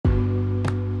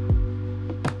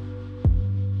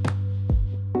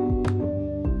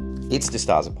It's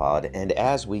DeStasapod, and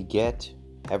as we get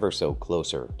ever so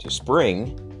closer to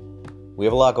spring, we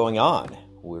have a lot going on.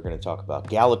 We're going to talk about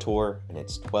Galator and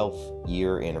its 12th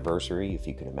year anniversary, if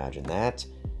you can imagine that.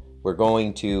 We're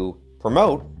going to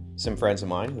promote some friends of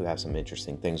mine who have some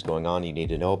interesting things going on you need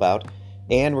to know about,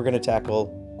 and we're going to tackle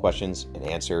questions and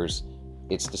answers.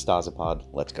 It's DeStasapod.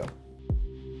 Let's go.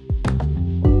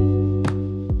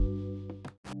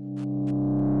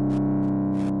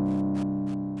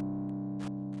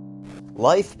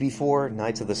 Life before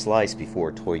Knights of the Slice,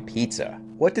 before Toy Pizza.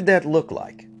 What did that look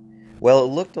like? Well, it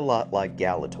looked a lot like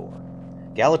Galator.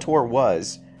 Galator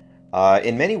was,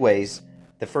 in many ways,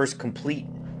 the first complete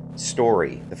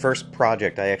story, the first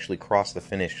project I actually crossed the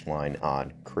finish line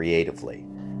on creatively.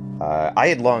 I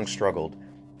had long struggled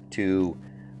to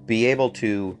be able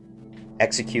to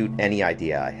execute any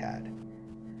idea I had.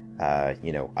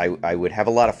 I would have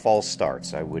a lot of false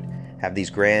starts. I would have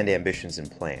these grand ambitions and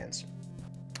plans.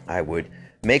 I would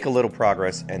make a little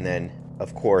progress and then,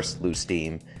 of course, lose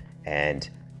steam and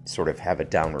sort of have a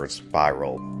downward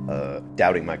spiral,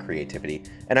 doubting my creativity.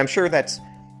 And I'm sure that's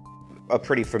a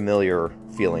pretty familiar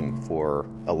feeling for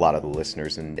a lot of the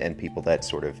listeners and people that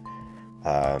sort of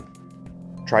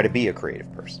try to be a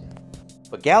creative person.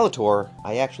 But Galator,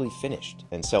 I actually finished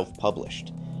and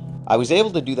self-published. I was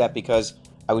able to do that because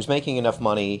I was making enough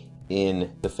money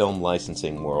in the film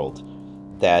licensing world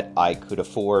that I could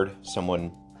afford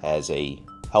someone as a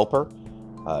helper,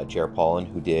 Jared Paulin,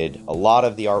 who did a lot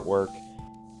of the artwork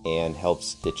and helped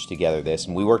stitch together this.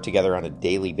 And we worked together on a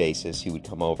daily basis. He would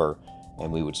come over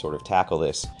and we would sort of tackle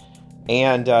this.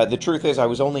 And the truth is, I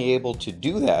was only able to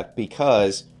do that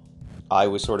because I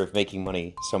was sort of making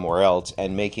money somewhere else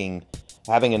and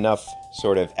having enough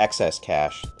sort of excess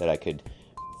cash that I could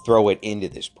throw it into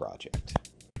this project.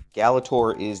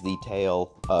 Galator is the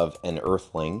tale of an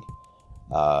earthling,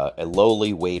 a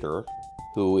lowly waiter,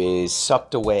 who is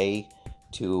sucked away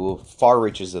to far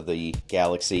reaches of the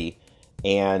galaxy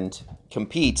and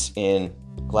competes in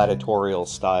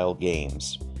gladiatorial-style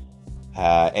games,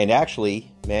 and actually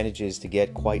manages to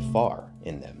get quite far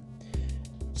in them.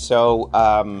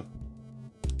 So,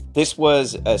 this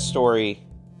was a story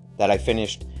that I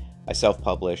finished, I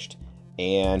self-published,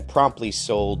 and promptly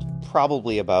sold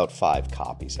probably about 5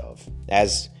 copies of,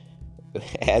 as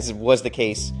was the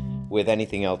case with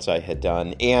anything else I had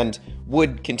done, and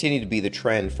would continue to be the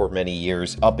trend for many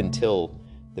years up until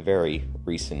the very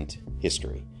recent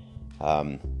history.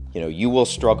 You will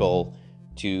struggle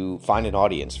to find an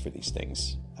audience for these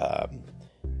things.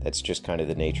 That's just kind of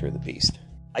the nature of the beast.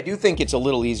 I do think it's a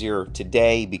little easier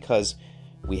today because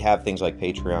we have things like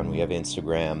Patreon, we have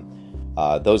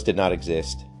Instagram. Those did not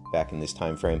exist back in this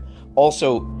time frame.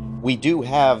 Also, we do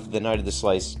have the Night of the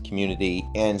Slice community,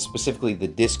 and specifically the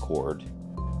Discord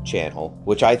channel,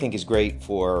 which I think is great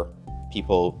for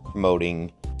people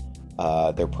promoting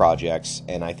their projects,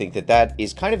 and I think that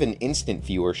is kind of an instant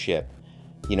viewership.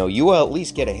 You will at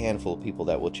least get a handful of people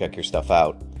that will check your stuff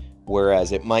out,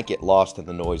 whereas it might get lost in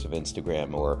the noise of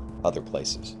Instagram or other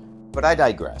places. But I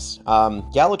digress.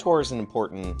 Galator is an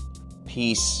important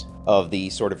piece of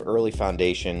the sort of early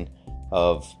foundation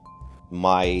of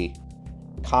my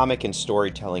comic and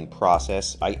storytelling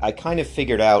process. I kind of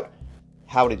figured out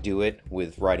how to do it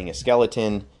with writing a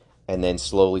skeleton and then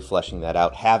slowly fleshing that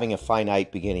out, having a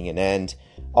finite beginning and end,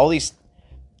 all these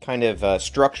kind of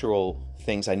structural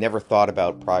things I never thought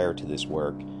about prior to this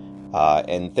work,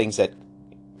 and things that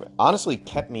honestly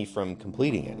kept me from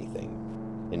completing anything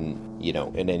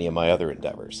in any of my other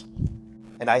endeavors.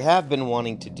 And I have been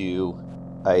wanting to do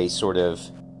a sort of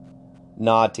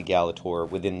nod to Galator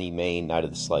within the main Night of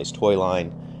the Slice toy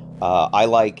line. I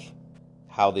like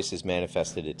how this has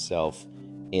manifested itself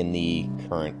in the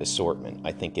current assortment.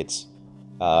 I think it's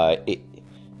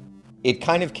it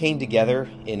kind of came together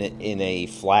in a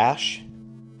flash,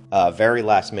 very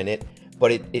last minute, but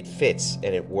it fits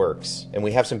and it works. And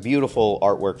we have some beautiful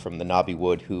artwork from the Knobby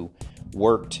Wood, who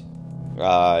worked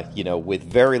with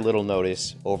very little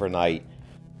notice overnight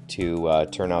to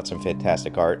turn out some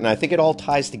fantastic art. And I think it all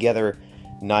ties together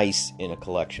nice in a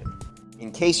collection.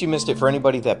 In case you missed it, for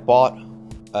anybody that bought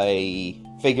a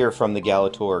figure from the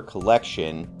Galator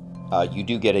collection, you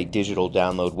do get a digital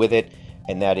download with it,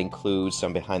 and that includes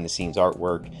some behind-the-scenes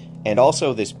artwork, and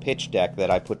also this pitch deck that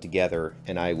I put together,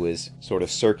 and I was sort of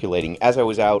circulating as I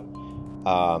was out,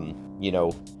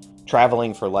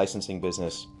 traveling for licensing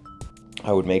business.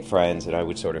 I would make friends, and I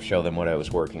would sort of show them what I was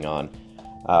working on.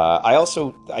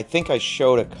 I think I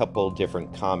showed a couple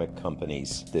different comic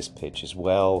companies this pitch as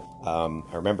well.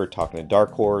 I remember talking to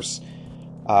Dark Horse,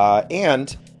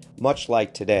 and much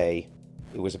like today,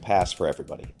 it was a pass for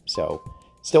everybody. So,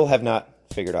 still have not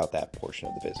figured out that portion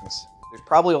of the business. There's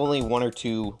probably only one or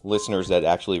two listeners that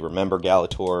actually remember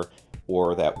Galator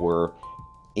or that were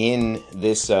in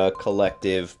this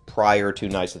collective prior to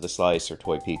Knights of the Slice or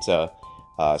Toy Pizza.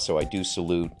 So I do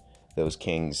salute those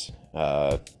kings.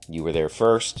 You were there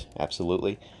first,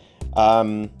 absolutely.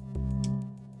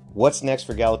 What's next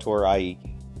for Galator?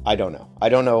 I don't know. I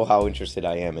don't know how interested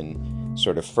I am in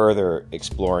sort of further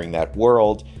exploring that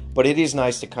world, but it is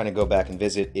nice to kind of go back and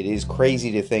visit. It is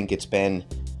crazy to think it's been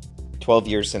 12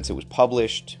 years since it was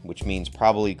published, which means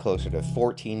probably closer to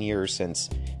 14 years since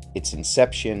its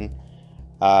inception.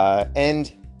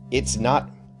 And it's not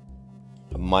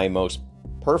my most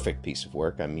perfect piece of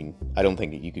work. I mean, I don't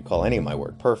think that you could call any of my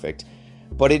work perfect,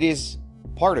 but it is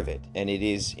part of it, and it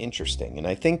is interesting. And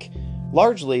I think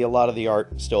largely a lot of the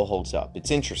art still holds up.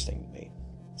 It's interesting to me.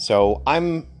 So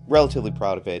I'm relatively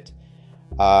proud of it.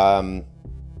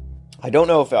 I don't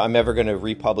know if I'm ever going to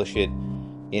republish it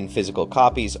in physical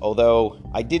copies, although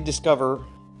I did discover,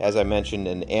 as I mentioned,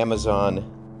 an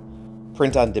Amazon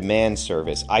print-on-demand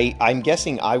service. I'm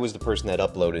guessing I was the person that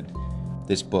uploaded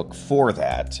this book for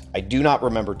that. I do not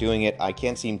remember doing it. I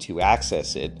can't seem to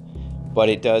access it, but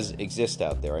it does exist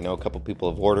out there. I know a couple people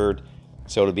have ordered,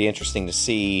 so it'll be interesting to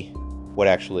see what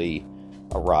actually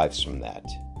arrives from that.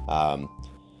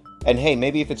 And hey,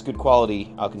 maybe if it's good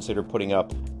quality, I'll consider putting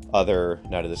up other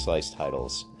Night of the Slice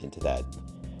titles into that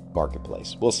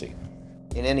marketplace. We'll see.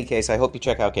 In any case, I hope you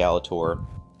check out Galator.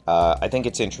 I think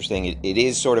it's interesting. It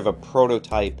is sort of a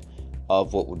prototype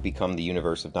of what would become the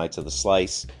universe of Knights of the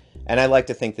Slice, and I like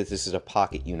to think that this is a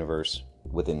pocket universe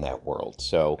within that world.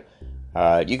 So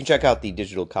you can check out the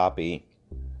digital copy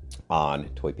on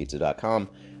toypizza.com,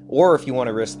 or if you want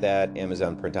to risk that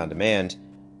Amazon print on demand,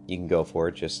 you can go for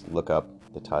it. Just look up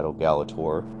the title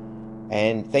Galator.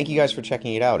 And thank you guys for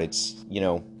checking it out. It's,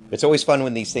 it's always fun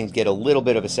when these things get a little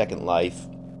bit of a second life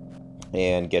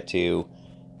and get to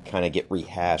kind of get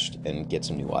rehashed and get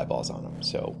some new eyeballs on them.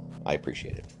 So I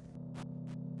appreciate it.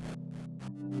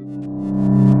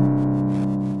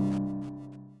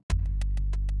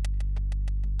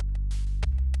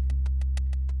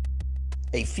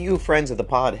 A few friends of the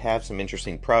pod have some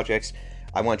interesting projects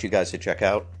I want you guys to check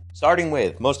out. Starting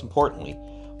with, most importantly,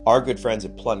 our good friends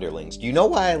at Plunderlings. Do you know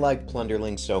why I like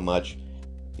Plunderlings so much?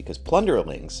 Because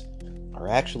Plunderlings are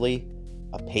actually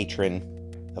a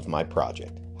patron of my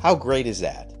project. How great is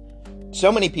that?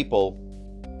 So many people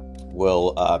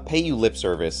will pay you lip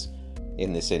service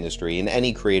in this industry, in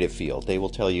any creative field. They will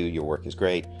tell you your work is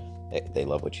great, they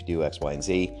love what you do, X, Y, and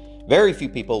Z. Very few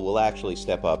people will actually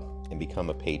step up and become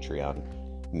a Patreon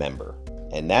member.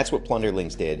 And that's what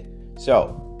Plunderlings did.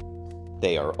 So,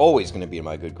 they are always going to be in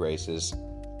my good graces.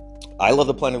 I love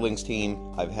the Plunderlings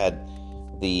team. I've had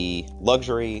the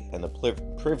luxury and the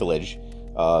privilege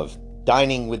of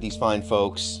dining with these fine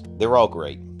folks. They're all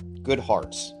great. Good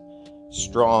hearts.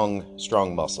 Strong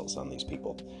muscles on these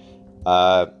people.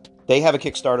 They have a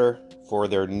Kickstarter for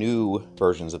their new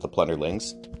versions of the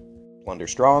Plunderlings. Plunder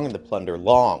Strong and the Plunder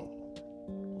Long.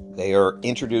 They are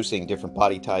introducing different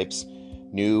body types,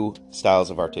 new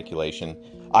styles of articulation.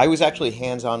 I was actually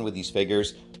hands-on with these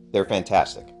figures. They're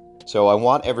fantastic. So I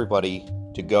want everybody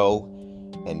to go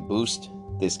and boost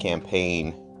this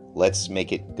campaign. Let's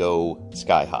make it go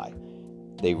sky high.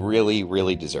 They really,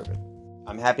 really deserve it.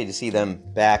 I'm happy to see them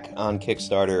back on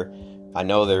Kickstarter. I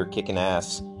know they're kicking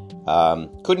ass.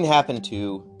 Couldn't happen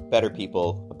to better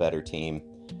people, a better team.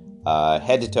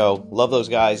 Head to toe. Love those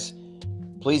guys.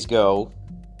 Please go.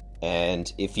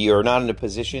 And if you're not in a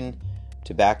position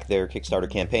to back their Kickstarter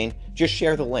campaign, just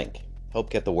share the link.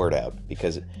 Help get the word out,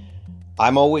 because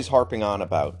I'm always harping on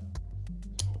about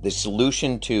the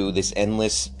solution to this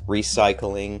endless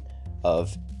recycling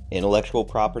of intellectual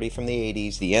property from the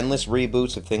 80s, the endless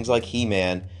reboots of things like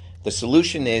He-Man. The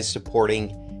solution is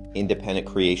supporting independent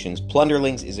creations.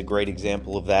 Plunderlings is a great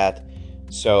example of that.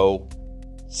 So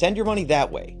send your money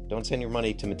that way. Don't send your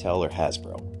money to Mattel or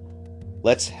Hasbro.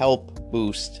 Let's help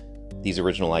boost these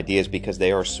original ideas, because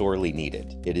they are sorely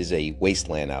needed. It is a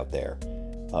wasteland out there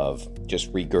of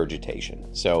just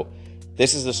regurgitation. So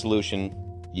this is the solution.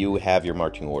 You have your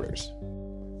marching orders.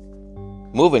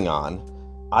 Moving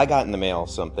on, I got in the mail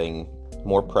something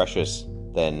more precious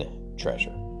than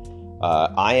treasure.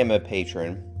 I am a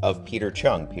patron of Peter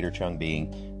Chung. Peter Chung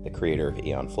being the creator of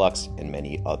Aeon Flux and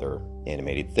many other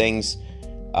animated things.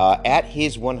 At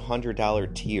his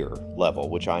 $100 tier level,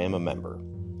 which I am a member,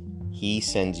 he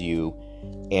sends you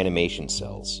animation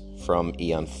cells from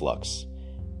Aeon Flux.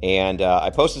 And I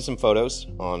posted some photos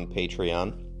on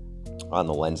Patreon, on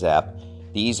the Lens app.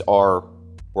 These are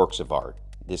works of art.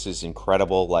 This is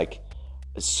incredible. Like,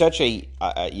 such a,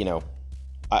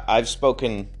 I've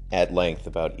spoken at length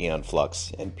about Aeon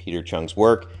Flux and Peter Chung's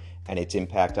work, and its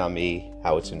impact on me,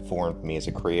 how it's informed me as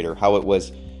a creator, how it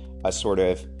was a sort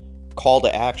of call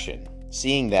to action.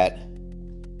 Seeing that,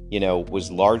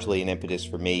 was largely an impetus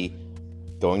for me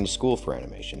going to school for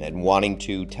animation and wanting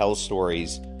to tell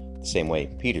stories the same way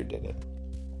Peter did it.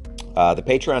 The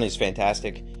Patreon is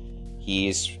fantastic.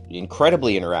 He's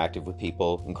incredibly interactive with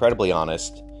people, incredibly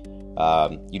honest.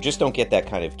 You just don't get that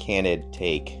kind of candid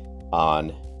take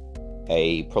on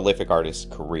a prolific artist's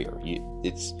career.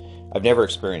 I've never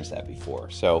experienced that before.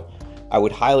 So I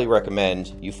would highly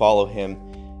recommend you follow him.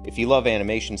 If you love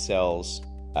animation cells,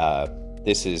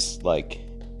 this is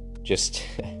just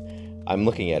I'm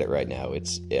looking at it right now.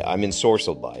 I'm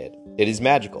ensorcelled by it. It is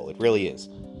magical. It really is.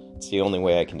 It's the only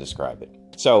way I can describe it.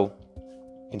 So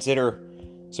consider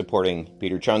supporting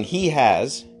Peter Chung. He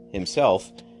has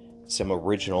himself some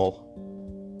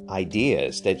original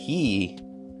ideas that he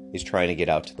is trying to get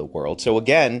out to the world. So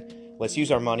again, let's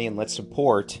use our money and let's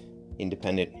support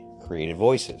independent creative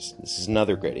voices. This is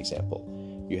another great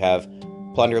example. You have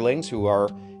Plunderlings, who are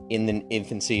in the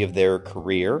infancy of their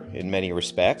career in many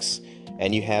respects,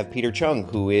 and you have Peter Chung,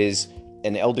 who is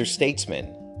an elder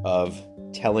statesman of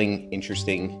telling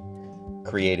interesting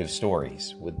creative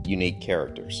stories with unique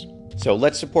characters. So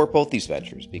let's support both these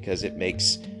ventures because it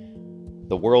makes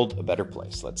the world a better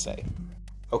place, let's say.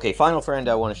 Okay, final friend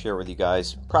I want to share with you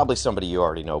guys, probably somebody you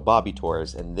already know, Bobby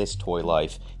Torres and This Toy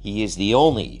Life. He is the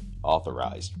only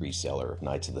authorized reseller of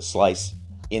Knights of the Slice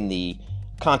in the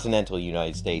continental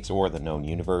United States or the known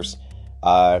universe.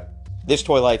 This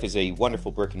Toy Life is a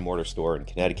wonderful brick and mortar store in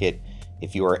Connecticut.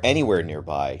 If you are anywhere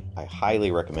nearby, I highly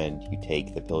recommend you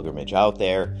take the pilgrimage out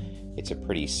there. It's a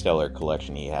pretty stellar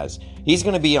collection he has. He's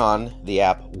going to be on the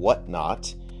app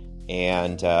Whatnot,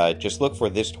 and just look for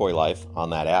This Toy Life on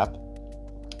that app.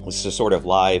 This is a sort of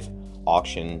live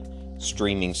auction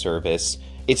streaming service.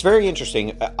 It's very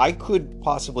interesting. I could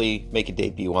possibly make a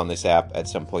debut on this app at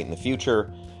some point in the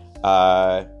future.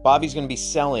 Bobby's going to be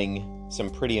selling some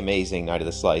pretty amazing Night of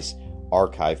the Slice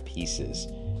archive pieces.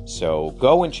 So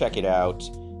go and check it out.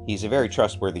 He's a very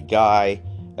trustworthy guy,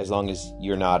 as long as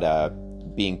you're not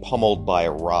being pummeled by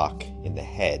a rock in the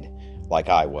head like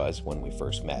I was when we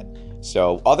first met.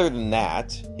 So other than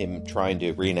that, him trying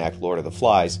to reenact Lord of the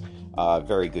Flies,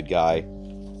 very good guy,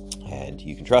 and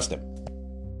you can trust him.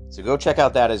 So go check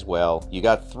out that as well. You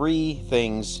got 3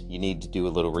 things you need to do a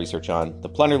little research on: the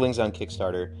Plunderlings on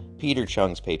Kickstarter, Peter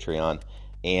Chung's Patreon,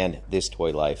 and This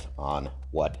Toy Life on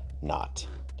Whatnot.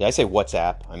 Did I say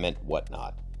WhatsApp? I meant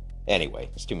Whatnot. Anyway,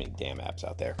 there's too many damn apps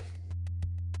out there.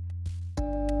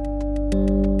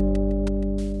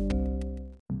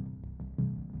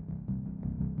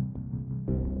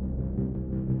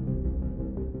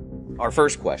 Our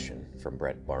first question from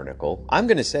Brett Barnacle, I'm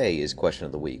going to say, is question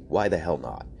of the week. Why the hell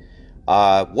not?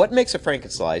 What makes a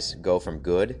Frankenslice go from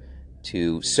good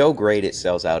to so great it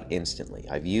sells out instantly?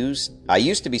 I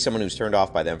used to be someone who's turned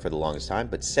off by them for the longest time,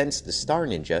 but since the Star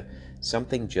Ninja,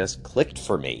 something just clicked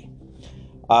for me.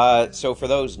 So for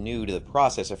those new to the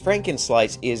process, a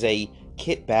Frankenslice is a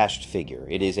kit-bashed figure.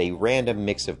 It is a random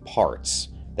mix of parts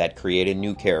that create a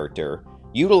new character,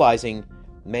 utilizing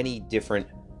many different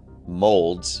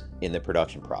molds in the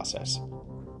production process.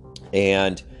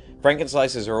 And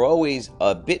Frankenslices are always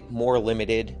a bit more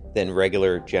limited than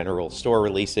regular general store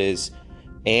releases,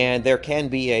 and there can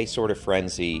be a sort of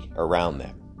frenzy around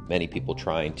them. Many people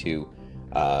trying to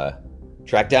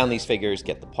track down these figures,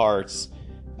 get the parts,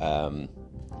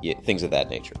 things of that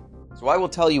nature. So I will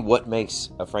tell you what makes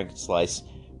a Frankenslice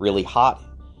really hot,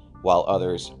 while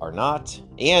others are not.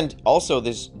 And also,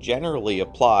 this generally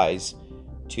applies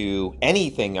to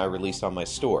anything I release on my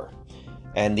store.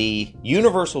 And the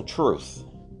universal truth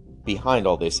behind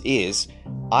all this is,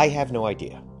 I have no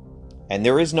idea. And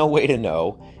there is no way to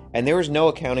know, and there is no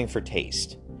accounting for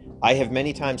taste. I have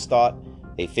many times thought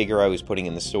a figure I was putting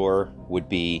in the store would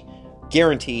be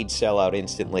guaranteed sell out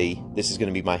instantly. This is going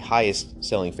to be my highest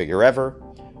selling figure ever,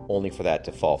 only for that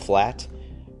to fall flat.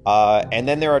 And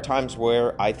then there are times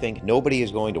where I think nobody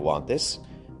is going to want this.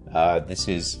 This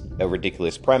is a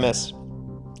ridiculous premise.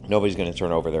 Nobody's going to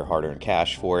turn over their hard-earned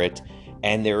cash for it.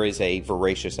 And there is a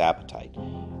voracious appetite.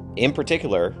 In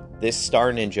particular, this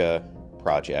Star Ninja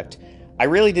project, I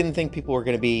really didn't think people were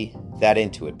going to be that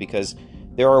into it, because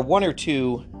there are 1 or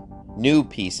 2 new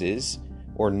pieces,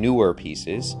 or newer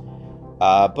pieces,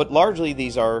 but largely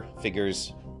these are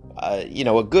figures,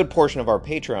 a good portion of our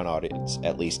Patreon audience,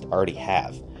 at least, already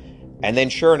have. And then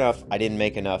sure enough, I didn't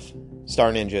make enough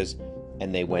Star Ninjas,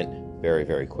 and they went very,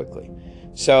 very quickly.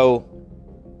 So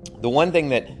the one thing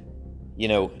that,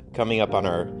 coming up on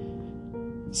our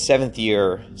 7th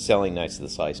year selling Knights of the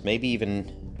Slice, maybe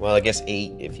even, well, I guess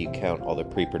 8 if you count all the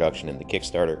pre-production and the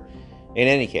Kickstarter, In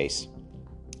any case,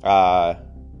 the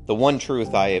one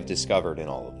truth I have discovered in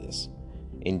all of this,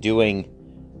 in doing,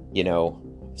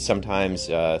 sometimes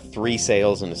 3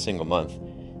 sales in a single month,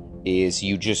 is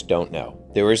you just don't know.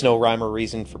 There is no rhyme or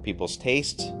reason for people's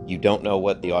taste. You don't know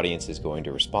what the audience is going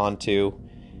to respond to.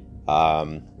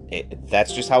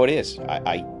 That's just how it is.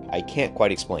 I can't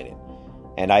quite explain it.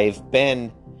 And I've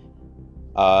been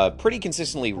pretty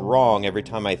consistently wrong every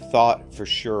time I thought for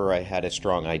sure I had a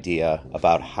strong idea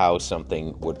about how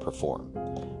something would perform.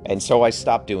 And so I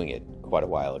stopped doing it quite a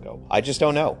while ago. I just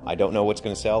don't know. I don't know what's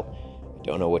going to sell. I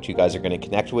don't know what you guys are going to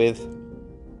connect with.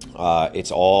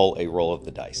 It's all a roll of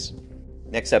the dice.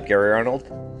 Next up, Gary Arnold.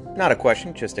 Not a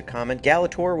question, just a comment.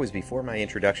 Galator was before my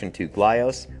introduction to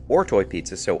Glyos or Toy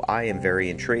Pizza, so I am very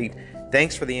intrigued.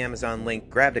 Thanks for the Amazon link.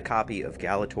 Grabbed a copy of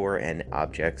Galator and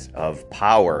Objects of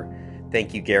Power.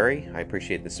 Thank you, Gary. I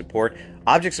appreciate the support.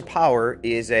 Objects of Power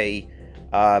is a,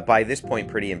 by this point,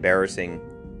 pretty embarrassing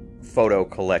photo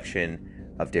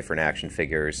collection of different action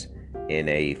figures in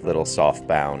a little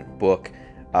soft-bound book.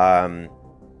 I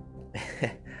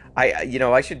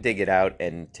should dig it out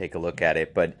and take a look at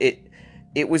it, but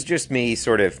it was just me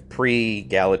sort of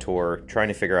pre-Galator trying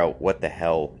to figure out what the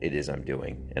hell it is I'm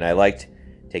doing. And I liked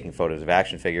taking photos of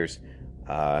action figures.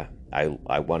 I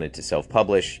wanted to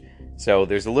self-publish. So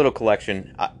there's a little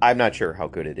collection. I'm not sure how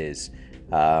good it is,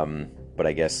 but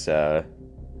I guess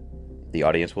the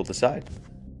audience will decide.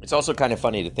 It's also kind of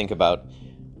funny to think about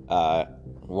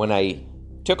when I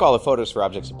took all the photos for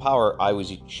Objects of Power, I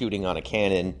was shooting on a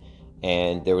Canon,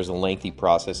 and there was a lengthy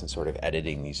process in sort of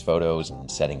editing these photos and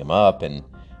setting them up. And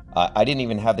I didn't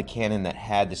even have the Canon that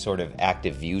had the sort of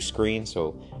active view screen,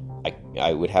 so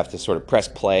I would have to sort of press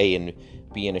play and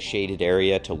be in a shaded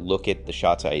area to look at the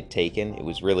shots I had taken. It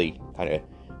was really kind of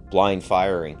blind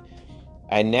firing.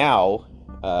 And now,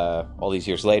 all these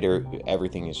years later,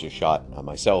 everything is just shot on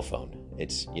my cell phone.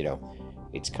 It's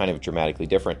kind of dramatically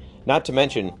different. Not to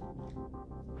mention,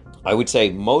 I would say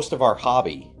most of our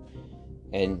hobby,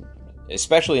 and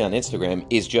especially on Instagram,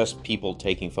 is just people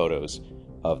taking photos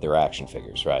of their action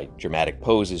figures, right? Dramatic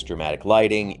poses, dramatic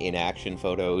lighting, in-action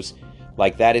photos.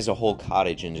 Like, that is a whole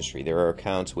cottage industry. There are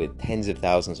accounts with tens of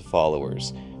thousands of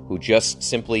followers who just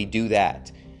simply do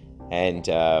that. And,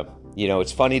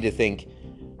 it's funny to think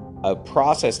a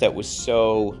process that was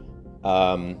so,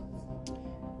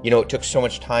 it took so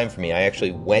much time for me. I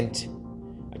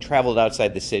traveled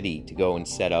outside the city to go and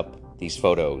set up these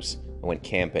photos. I went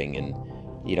camping and,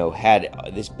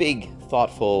 had this big,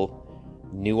 thoughtful,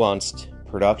 nuanced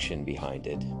production behind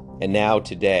it. And now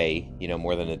today,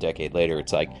 more than a decade later,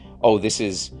 it's like, oh, this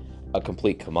is a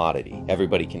complete commodity.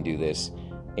 Everybody can do this,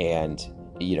 and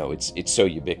it's so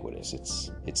ubiquitous. It's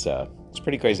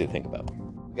pretty crazy to think about.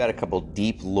 We got a couple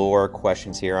deep lore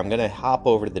questions here. I'm going to hop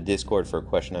over to the Discord for a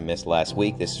question I missed last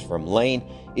week. This is from Lane.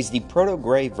 Is the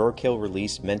Proto-Gray Verkill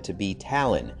release meant to be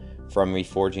Talon from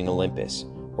Reforging Olympus,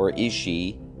 or is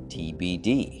she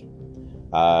TBD?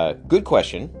 Good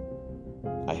question.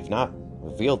 I have not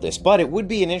revealed this, but it would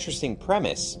be an interesting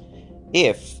premise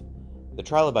if the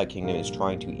Trilobite Kingdom is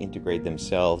trying to integrate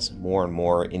themselves more and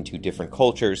more into different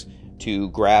cultures to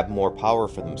grab more power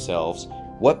for themselves.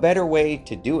 What better way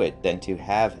to do it than to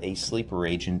have a sleeper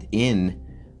agent in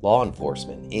law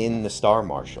enforcement, in the Star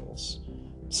Marshals?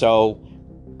 So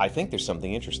I think there's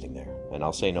something interesting there, and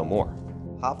I'll say no more.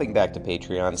 Hopping back to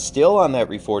Patreon, still on that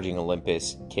Reforging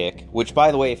Olympus kick, which,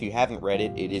 by the way, if you haven't read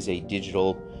it, it is a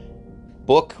digital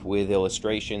book with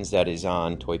illustrations that is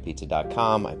on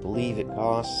toypizza.com. I believe it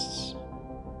costs...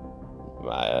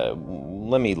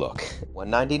 let me look.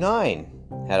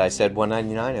 $1.99. Had I said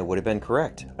 $1.99, I would have been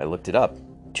correct. I looked it up.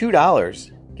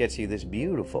 $2 gets you this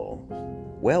beautiful,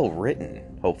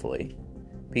 well-written, hopefully,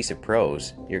 piece of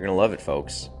prose. You're going to love it,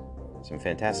 folks. Some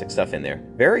fantastic stuff in there.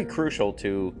 Very crucial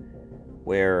to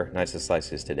where Knights of the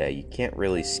Slice is today. You can't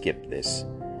really skip this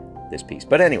piece.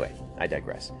 But anyway, I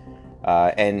digress.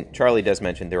 And Charlie does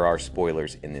mention there are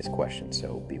spoilers in this question,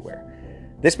 so beware.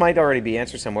 This might already be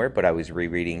answered somewhere, but I was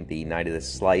rereading the Night of the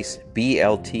Slice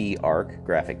BLT arc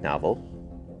graphic novel.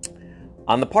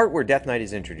 On the part where Death Knight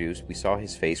is introduced, we saw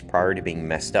his face prior to being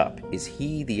messed up. Is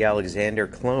he the Alexander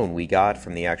clone we got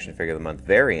from the Action Figure of the Month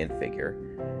variant figure?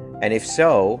 And if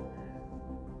so,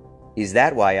 is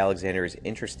that why Alexander is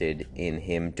interested in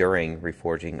him during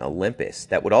Reforging Olympus?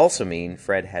 That would also mean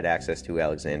Fred had access to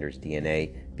Alexander's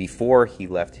DNA before he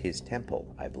left his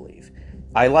temple, I believe.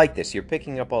 I like this. You're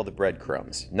picking up all the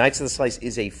breadcrumbs. Knights of the Slice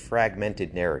is a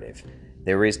fragmented narrative.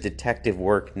 There is detective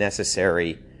work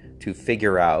necessary to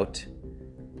figure out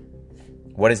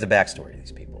what is the backstory of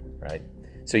these people, right?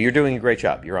 So you're doing a great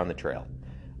job. You're on the trail.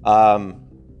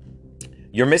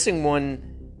 You're missing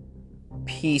one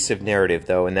piece of narrative,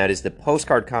 though, and that is the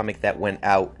postcard comic that went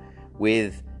out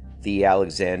with the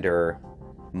Alexander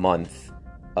month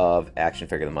of Action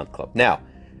Figure of the Month Club. Now,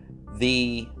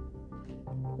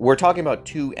 we're talking about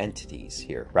two entities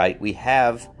here, right? We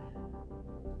have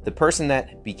the person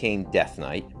that became Death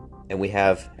Knight, and we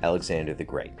have Alexander the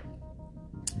Great.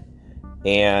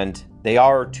 And they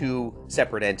are two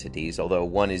separate entities, although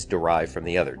one is derived from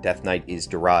the other. Death Knight is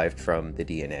derived from the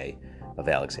DNA of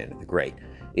Alexander the Great.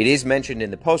 It is mentioned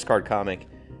in the postcard comic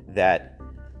that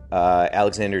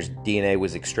Alexander's DNA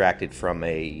was extracted from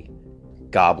a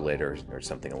goblet or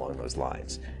something along those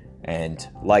lines. And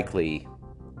likely,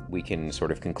 we can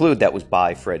sort of conclude that was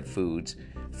by Fred Foods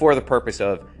for the purpose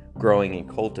of growing and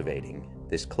cultivating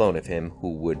this clone of him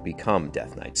who would become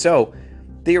Death Knight. So,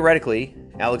 theoretically,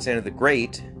 Alexander the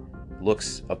Great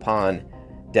looks upon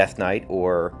Death Knight,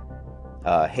 or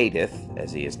Hadith,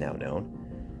 as he is now known,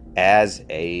 as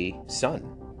a son.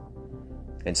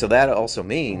 And so that also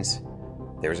means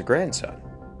there's a grandson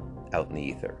out in the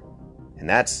ether. And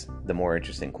that's the more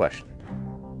interesting question.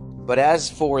 But as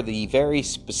for the very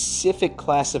specific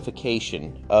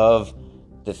classification of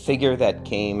the figure that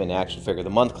came in Action Figure of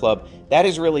the Month Club, that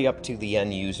is really up to the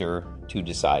end user to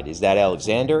decide. Is that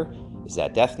Alexander? Is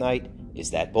that Death Knight?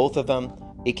 Is that both of them?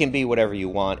 It can be whatever you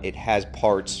want. It has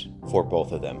parts for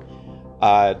both of them.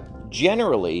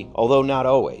 Generally, although not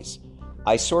always,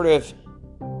 I sort of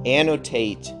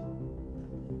annotate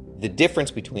the difference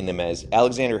between them as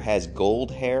Alexander has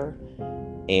gold hair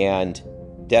and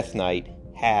Death Knight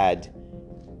had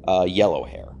yellow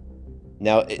hair.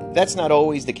 Now, that's not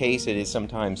always the case. It is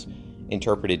sometimes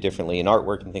interpreted differently in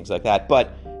artwork and things like that.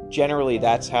 But generally,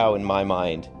 that's how, in my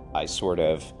mind, I sort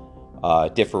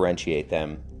of differentiate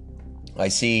them. I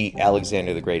see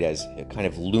Alexander the Great as kind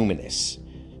of luminous,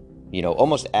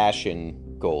 almost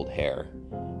ashen gold hair,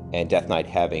 and Death Knight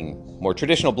having more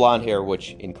traditional blonde hair,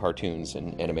 which in cartoons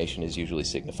and animation is usually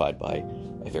signified by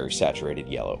a very saturated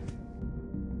yellow.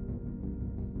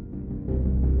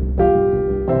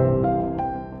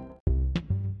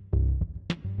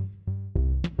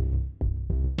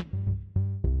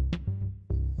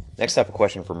 Next up, a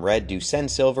question from Red. Do Sen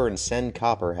Silver and Sen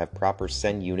Copper have proper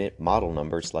Sen unit model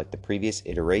numbers like the previous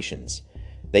iterations?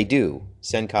 They do.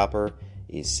 Sen Copper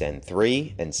is Sen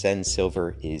 3, and Sen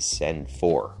Silver is Sen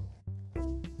 4.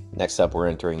 Next up, we're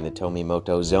entering the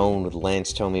Tomimoto zone with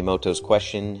Lance Tomimoto's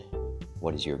question.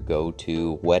 What is your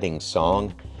go-to wedding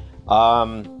song?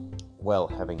 Well,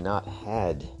 having not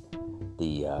had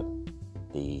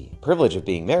the privilege of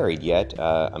being married yet,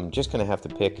 I'm just going to have to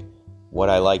pick what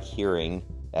I like hearing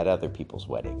at other people's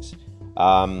weddings.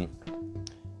 I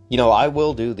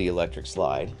will do the electric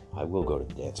slide. I will go to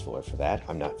the dance floor for that.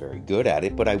 I'm not very good at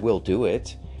it, but I will do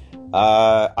it.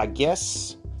 I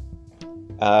guess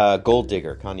Gold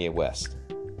Digger, Kanye West.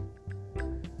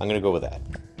 I'm going to go with that.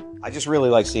 I just really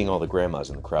like seeing all the grandmas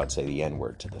in the crowd say the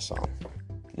N-word to the song.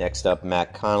 Next up,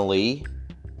 Matt Connolly.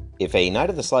 If a Knight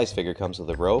of the Slice figure comes with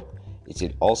a rope, is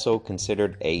it also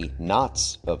considered a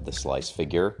Knots of the Slice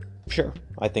figure? Sure,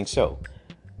 I think so.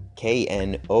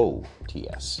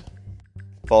 Knots.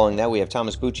 Following that, we have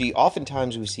Thomas Bucci.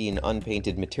 Oftentimes we see an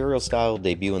unpainted material style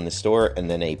debut in the store, and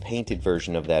then a painted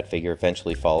version of that figure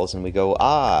eventually follows, and we go,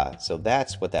 so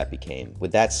that's what that became.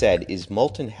 With that said, is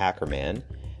Molten Hackerman,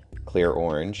 clear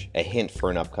orange, a hint for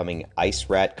an upcoming Ice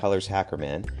Rat Colors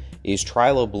Hackerman? Is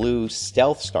Trilo Blue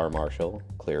Stealth Star Marshal,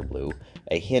 clear blue,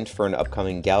 a hint for an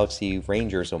upcoming Galaxy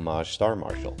Rangers homage Star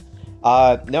Marshal?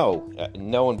 No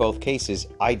in both cases.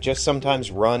 I just sometimes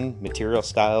run material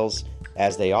styles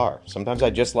as they are. Sometimes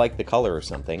I just like the color or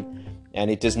something,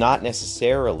 and it does not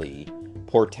necessarily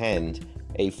portend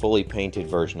a fully painted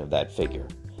version of that figure.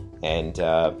 And,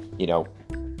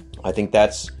 I think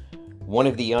that's one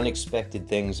of the unexpected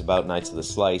things about Knights of the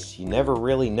Slice. You never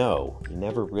really know. You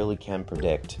never really can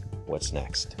predict what's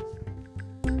next.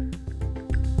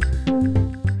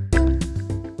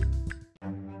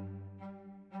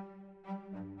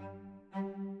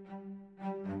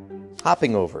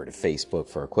 Hopping over to Facebook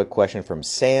for a quick question from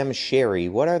Sam Sherry.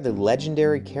 What are the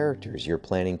legendary characters you're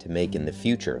planning to make in the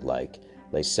future, like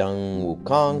Lei Sung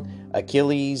Wukong,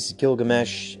 Achilles,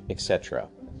 Gilgamesh, etc.?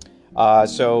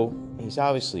 So he's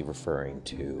obviously referring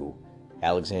to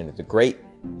Alexander the Great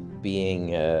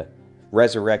being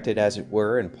resurrected, as it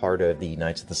were, and part of the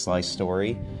Knights of the Slice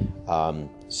story.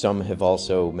 Some have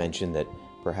also mentioned that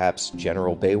perhaps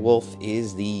General Beowulf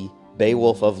is the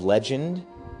Beowulf of legend,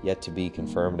 yet to be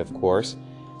confirmed, of course.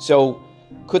 So,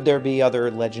 could there be other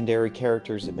legendary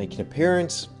characters that make an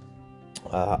appearance?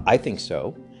 I think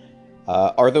so.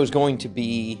 Are those going to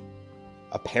be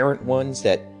apparent ones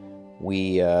that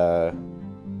we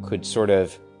could sort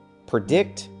of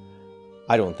predict?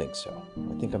 I don't think so.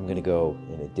 I think I'm going to go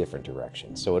in a different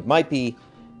direction. So it might be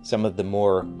some of the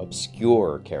more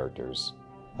obscure characters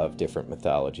of different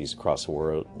mythologies across the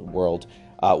world,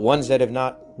 ones that have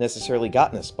not necessarily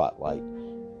gotten a spotlight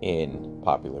in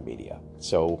popular media.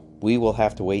 So we will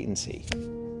have to wait and see.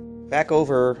 Back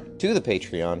over to the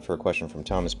Patreon for a question from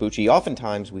Thomas Bucci.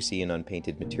 Oftentimes we see an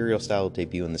unpainted material style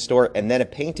debut in the store, and then a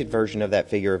painted version of that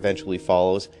figure eventually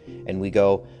follows, and we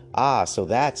go, so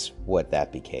that's what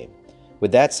that became.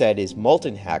 With that said, is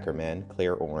Molten Hackerman,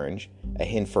 clear orange, a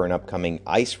hint for an upcoming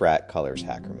Ice Rat colors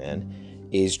Hackerman?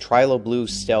 Is Trilo Blue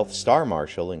Stealth Star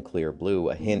Marshal in clear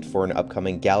blue a hint for an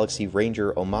upcoming Galaxy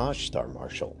Ranger homage Star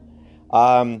Marshal?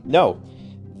 No.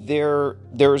 There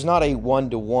is not a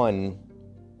one-to-one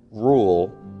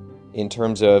rule in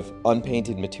terms of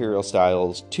unpainted material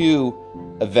styles to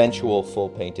eventual full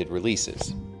painted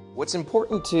releases. What's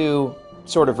important to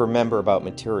sort of remember about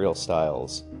material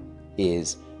styles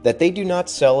is that they do not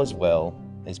sell as well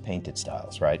as painted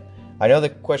styles, right? I know the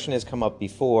question has come up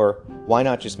before, why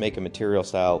not just make a material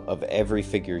style of every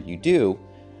figure you do?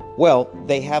 Well,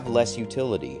 they have less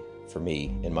utility for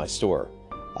me in my store.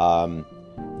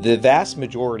 The vast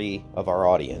majority of our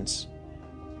audience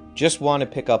just want to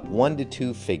pick up 1 to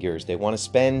 2 figures. They want to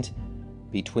spend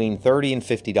between $30 and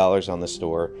 $50 on the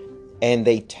store, and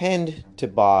they tend to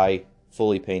buy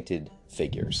fully painted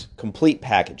figures, complete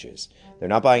packages. They're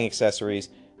not buying accessories,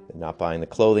 they're not buying the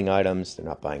clothing items, they're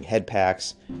not buying head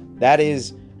packs. That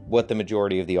is what the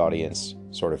majority of the audience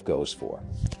sort of goes for.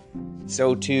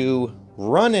 So to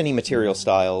run any material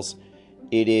styles,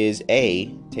 it is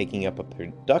A, taking up a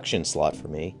production slot for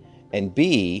me, and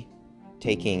B,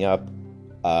 taking up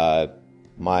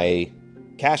my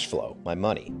cash flow, my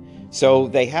money. So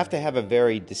they have to have a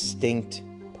very distinct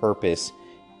purpose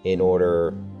in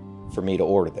order for me to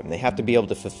order them. They have to be able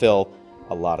to fulfill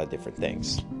a lot of different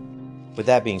things. With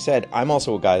that being said, I'm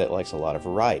also a guy that likes a lot of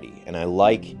variety, and I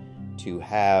like to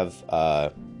have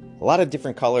a lot of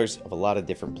different colors of a lot of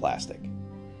different plastic.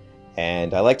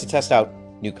 And I like to test out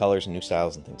new colors and new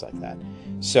styles and things like that.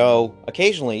 So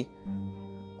occasionally,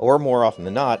 or more often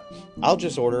than not, I'll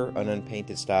just order an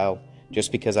unpainted style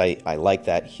just because I like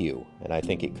that hue, and I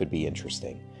think it could be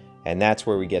interesting. And that's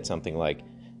where we get something like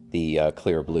the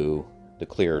clear blue, the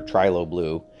clear Trilo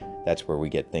blue. That's where we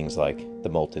get things like the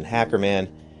Molten Hackerman.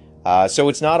 So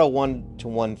it's not a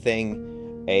one-to-one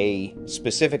thing. A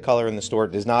specific color in the store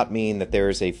does not mean that there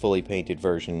is a fully painted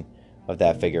version of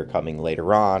that figure coming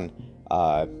later on.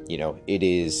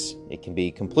 It can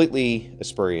be completely a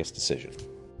spurious decision.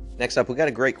 Next up, we got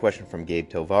a great question from Gabe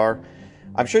Tovar.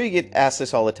 I'm sure you get asked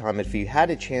this all the time. If you had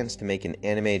a chance to make an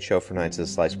animated show for Knights of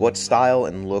the Slice, what style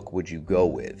and look would you go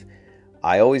with?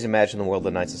 I always imagine the world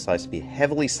of Knights of the Slice to be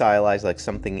heavily stylized, like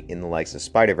something in the likes of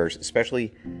Spider-Verse,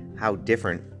 especially how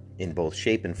different in both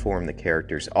shape and form the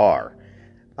characters are.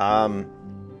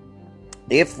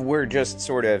 If we're just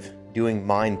sort of doing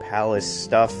Mind Palace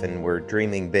stuff and we're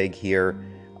dreaming big here,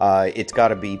 it's got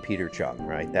to be Peter Chung,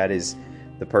 right? That is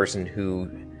the person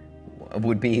who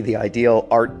would be the ideal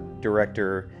art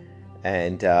director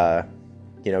and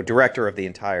director of the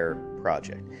entire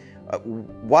project.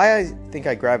 Why I think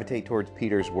I gravitate towards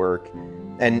Peter's work,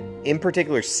 and in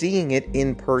particular seeing it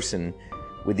in person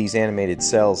with these animated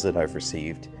cells that I've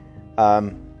received,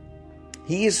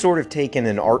 he has sort of taken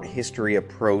an art history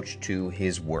approach to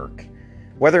his work.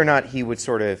 Whether or not he would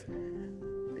sort of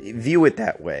view it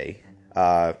that way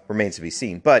remains to be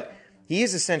seen. But he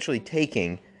is essentially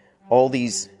taking all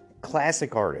these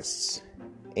classic artists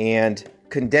and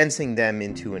condensing them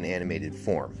into an animated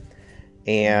form.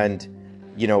 And,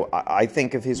 I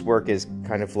think of his work as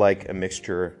kind of like a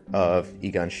mixture of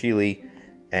Egon Schiele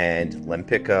and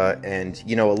Lempicka and,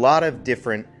 a lot of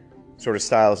different sort of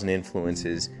styles and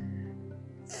influences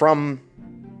from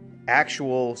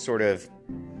actual sort of,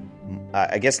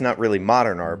 I guess not really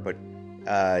modern art, but,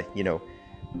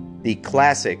 the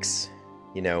classics,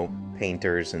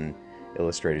 painters and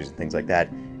illustrators and things like that.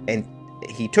 And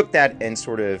he took that and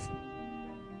sort of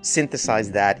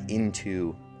synthesized that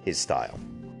into his style.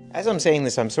 As I'm saying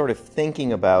this, I'm sort of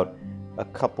thinking about a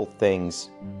couple things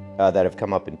that have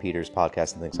come up in Peter's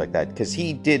podcast and things like that, because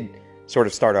he did sort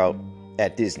of start out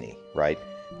at Disney, right?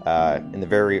 In the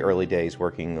very early days,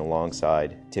 working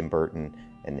alongside Tim Burton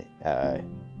and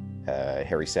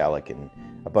Harry Salick and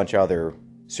a bunch of other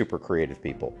super creative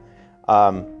people.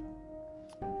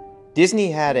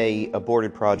 Disney had a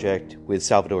aborted project with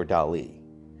Salvador Dali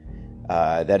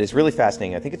that is really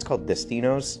fascinating. I think it's called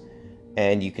Destinos,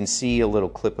 and you can see a little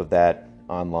clip of that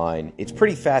online. It's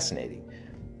pretty fascinating.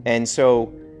 And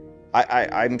so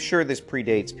I'm sure this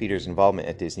predates Peter's involvement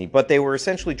at Disney, but they were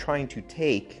essentially trying to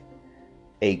take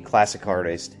a classic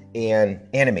artist and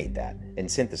animate that and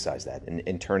synthesize that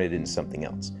and turn it into something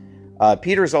else.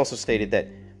 Peter has also stated that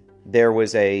there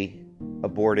was a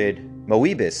aborted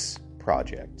Moebius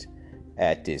project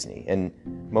at Disney, and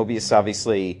Moebius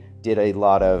obviously did a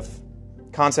lot of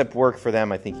concept work for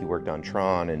them. I think he worked on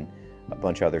Tron and a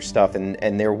bunch of other stuff,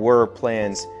 and there were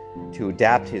plans to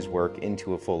adapt his work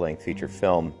into a full-length feature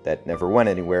film that never went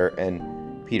anywhere,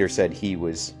 and Peter said he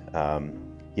was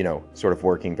sort of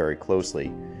working very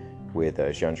closely with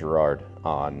Jean Girard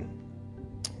on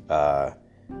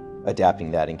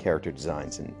adapting that in character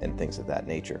designs and things of that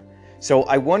nature. So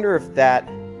I wonder if that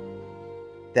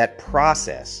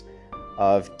process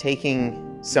of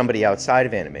taking somebody outside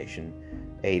of animation,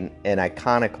 an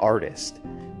iconic artist,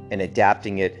 and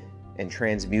adapting it and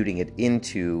transmuting it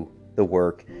into the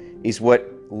work is what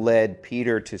led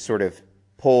Peter to sort of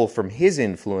pull from his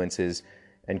influences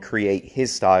and create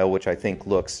his style, which I think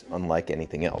looks unlike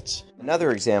anything else.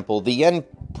 Another example, the end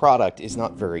product is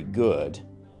not very good,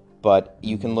 but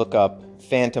you can look up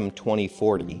Phantom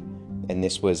 2040, and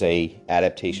this was a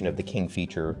adaptation of the King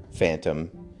feature Phantom,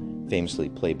 famously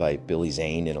played by Billy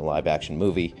Zane in a live-action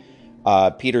movie.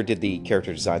 Peter did the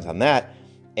character designs on that,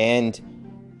 and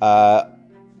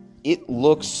it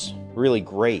looks really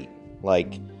great.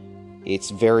 Like,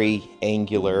 it's very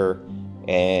angular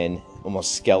and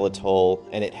almost skeletal,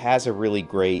 and it has a really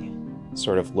great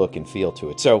sort of look and feel to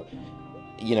it. So,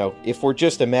 if we're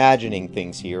just imagining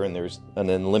things here and there's an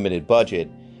unlimited budget,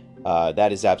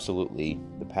 that is absolutely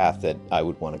the path that I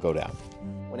would want to go down.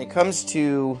 When it comes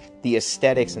to the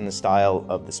aesthetics and the style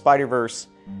of the Spider-Verse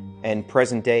and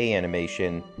present-day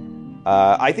animation,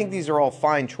 I think these are all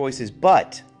fine choices,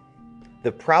 but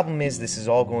the problem is this is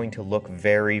all going to look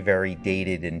very, very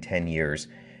dated in 10 years.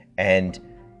 And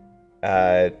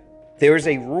there's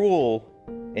a rule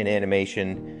in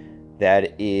animation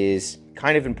that is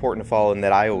kind of important to follow and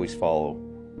that I always follow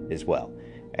as well.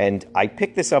 And I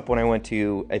picked this up when I went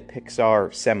to a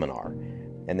Pixar seminar.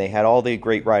 And they had all the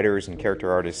great writers and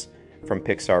character artists from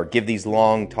Pixar give these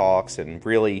long talks and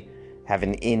really have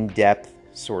an in-depth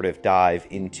sort of dive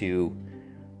into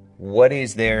what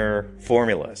is their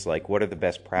formulas, like what are the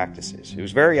best practices. It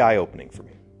was very eye-opening for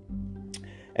me.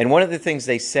 And one of the things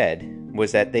they said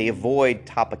was that they avoid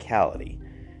topicality.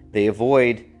 They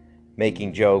avoid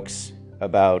making jokes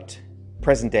about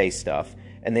present-day stuff,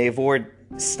 and they avoid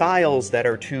styles that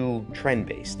are too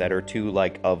trend-based, that are too,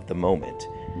 of the moment.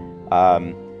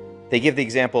 They give the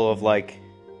example of,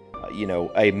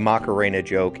 a Macarena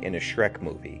joke in a Shrek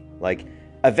movie.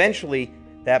 Eventually,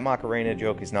 that Macarena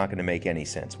joke is not going to make any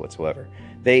sense whatsoever.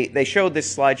 They showed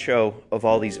this slideshow of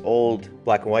all these old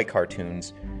black and white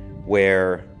cartoons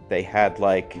where they had,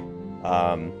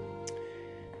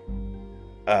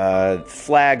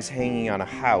 flags hanging on a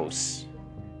house,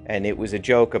 and it was a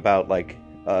joke about,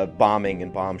 bombing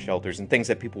and bomb shelters and things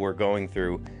that people were going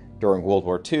through during World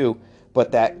War II,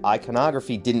 but that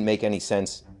iconography didn't make any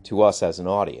sense to us as an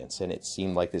audience, and it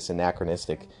seemed like this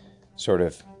anachronistic sort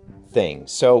of thing.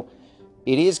 So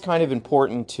it is kind of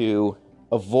important to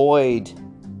avoid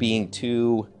being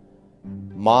too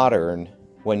modern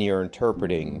when you're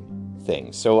interpreting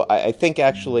things. So I think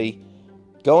actually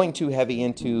going too heavy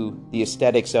into the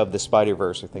aesthetics of the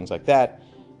Spider-Verse or things like that,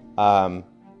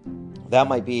 that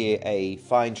might be a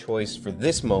fine choice for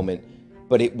this moment,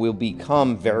 but it will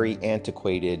become very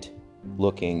antiquated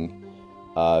looking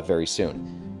very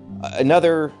soon.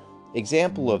 Another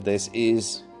example of this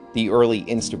is the early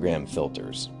Instagram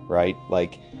filters, right?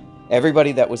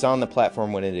 Everybody that was on the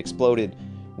platform when it exploded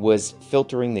was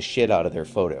filtering the shit out of their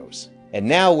photos. And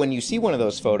now when you see one of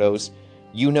those photos,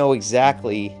 you know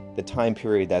exactly the time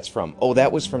period that's from. Oh,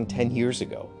 that was from 10 years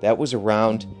ago. That was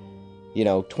around,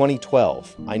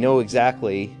 2012. I know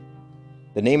exactly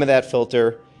the name of that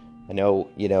filter. I know,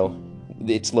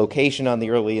 its location on the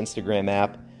early Instagram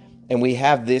app. And we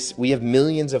have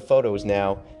millions of photos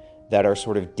now that are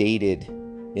sort of dated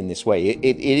in this way.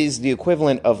 It is the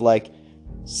equivalent of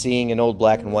seeing an old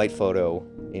black and white photo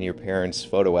in your parents'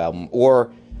 photo album,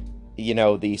 or,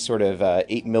 the sort of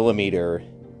 8mm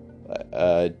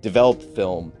developed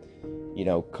film,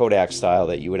 Kodak style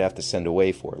that you would have to send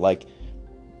away for.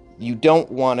 You don't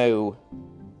want to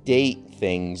date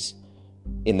things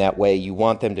in that way. You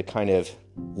want them to kind of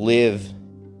live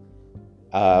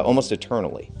almost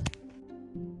eternally.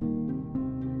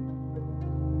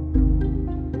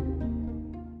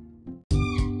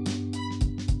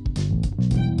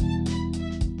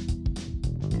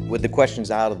 With the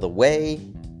questions out of the way,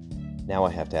 now I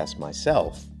have to ask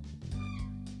myself,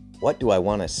 what do I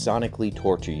want to sonically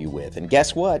torture you with? And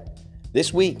guess what?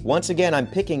 This week, once again, I'm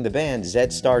picking the band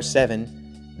Zed Star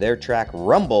 7, their track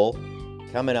Rumble,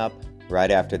 coming up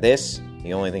Right after this,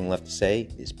 the only thing left to say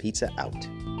is pizza out.